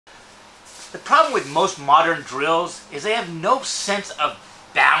The problem with most modern drills is they have no sense of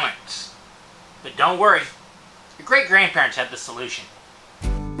balance. But don't worry, your great-grandparents had the solution.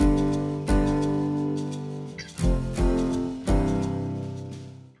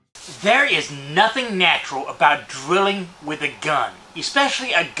 There is nothing natural about drilling with a gun,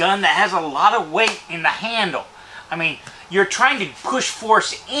 especially a gun that has a lot of weight in the handle. I mean, you're trying to push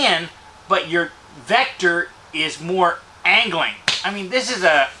force in, but your vector is more angling. I mean, this is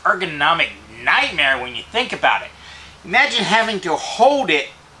an ergonomic nightmare when you think about it. Imagine having to hold it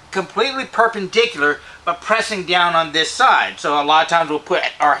completely perpendicular, but pressing down on this side. So a lot of times we'll put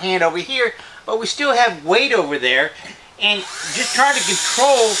our hand over here, but we still have weight over there, and just trying to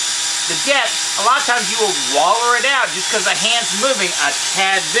control the depth, a lot of times you will waller it out just because the hand's moving a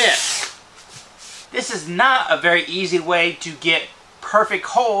tad bit. This is not a very easy way to get perfect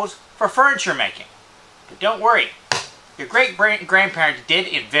holes for furniture making. But don't worry, your great-grandparents did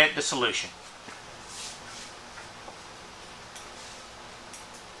invent the solution.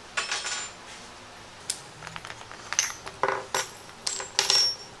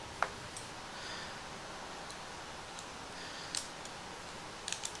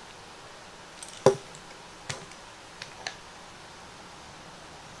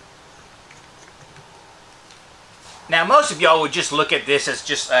 Now, most of y'all would just look at this as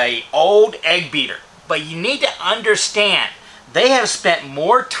just an old egg beater, but you need to understand they have spent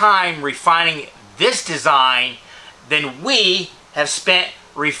more time refining this design than we have spent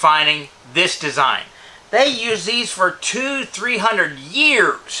refining this design. They use these for 200-300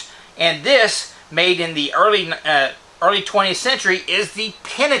 years, and this, made in the early 20th century, is the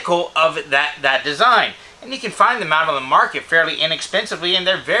pinnacle of that design. And you can find them out on the market fairly inexpensively, and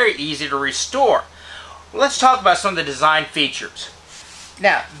they're very easy to restore. Let's talk about some of the design features.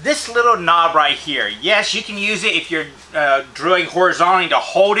 Now, this little knob right here, yes, you can use it if you're drilling horizontally to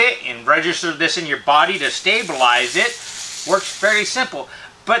hold it and register this in your body to stabilize it. Works very simple.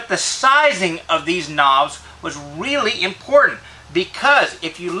 But the sizing of these knobs was really important, because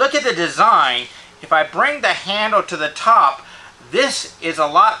if you look at the design, if I bring the handle to the top, this is a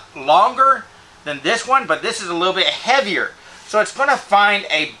lot longer than this one, but this is a little bit heavier. So it's going to find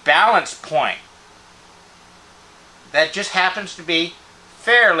a balance point that just happens to be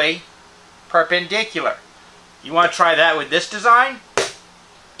fairly perpendicular. You want to try that with this design?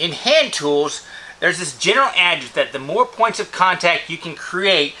 In hand tools, there's this general adage that the more points of contact you can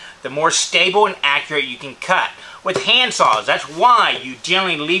create, the more stable and accurate you can cut. With hand saws, that's why you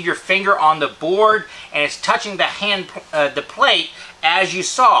generally leave your finger on the board and it's touching the plate as you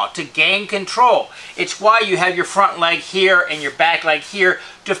saw to gain control. It's why you have your front leg here and your back leg here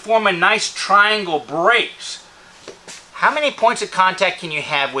to form a nice triangle brace. How many points of contact can you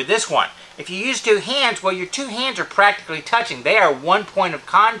have with this one? If you use two hands, well, your two hands are practically touching. They are one point of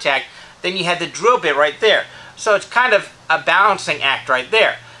contact. Then you have the drill bit right there. So it's kind of a balancing act right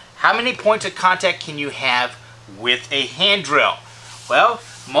there. How many points of contact can you have with a hand drill? Well,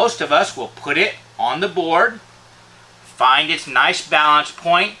 most of us will put it on the board, find its nice balance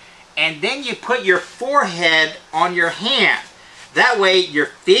point, and then you put your forehead on your hand. That way your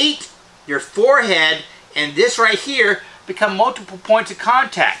feet, your forehead, and this right here become multiple points of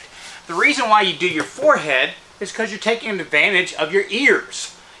contact. The reason why you do your forehead is because you're taking advantage of your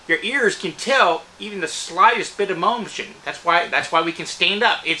ears. Your ears can tell even the slightest bit of motion. That's why we can stand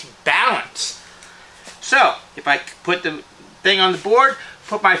up. It's balance. So if I put the thing on the board,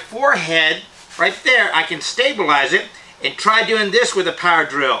 put my forehead right there, I can stabilize it and try doing this with a power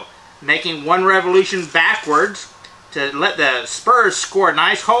drill, making one revolution backwards to let the spurs score a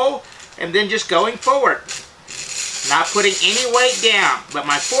nice hole, and then just going forward. Not putting any weight down, but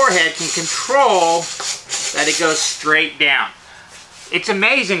my forehead can control that it goes straight down. It's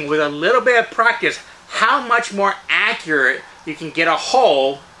amazing with a little bit of practice how much more accurate you can get a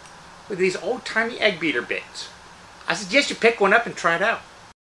hole with these old-timey egg beater bits. I suggest you pick one up and try it out.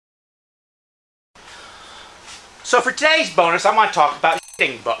 So for today's bonus, I want to talk about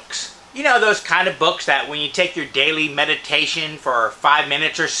books. You know, those kind of books that when you take your daily meditation for 5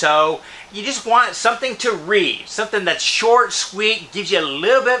 minutes or so, you just want something to read. Something that's short, sweet, gives you a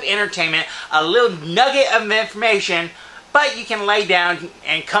little bit of entertainment, a little nugget of information, but you can lay down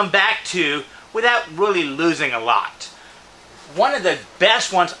and come back to without really losing a lot. One of the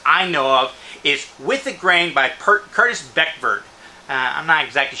best ones I know of is With the Grain by Curtis Becksvoort. I'm not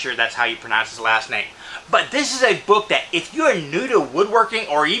exactly sure that's how you pronounce his last name. But this is a book that if you are new to woodworking,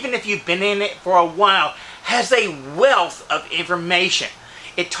 or even if you've been in it for a while, has a wealth of information.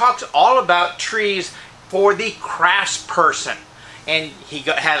 It talks all about trees for the craftsperson. And he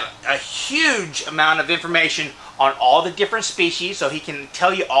has a huge amount of information on all the different species, so he can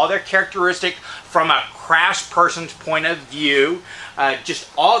tell you all their characteristics from a craftsperson's point of view. Just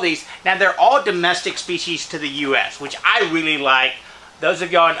all these. Now, they're all domestic species to the U.S., which I really like. Those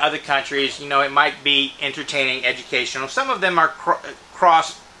of y'all in other countries, you know, it might be entertaining, educational. Some of them are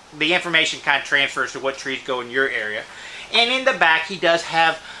cross, the information kind of transfers to what trees go in your area. And in the back, he does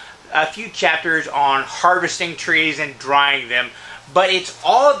have a few chapters on harvesting trees and drying them. But it's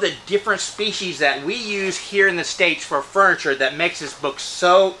all the different species that we use here in the States for furniture that makes this book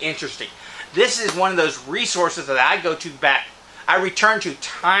so interesting. This is one of those resources that I go to back. I return to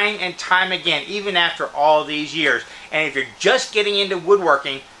time and time again, even after all these years. And if you're just getting into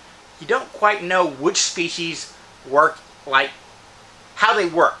woodworking, you don't quite know which species work, like how they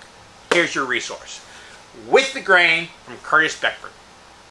work. Here's your resource. With the Grain from Curtis Beckvoort.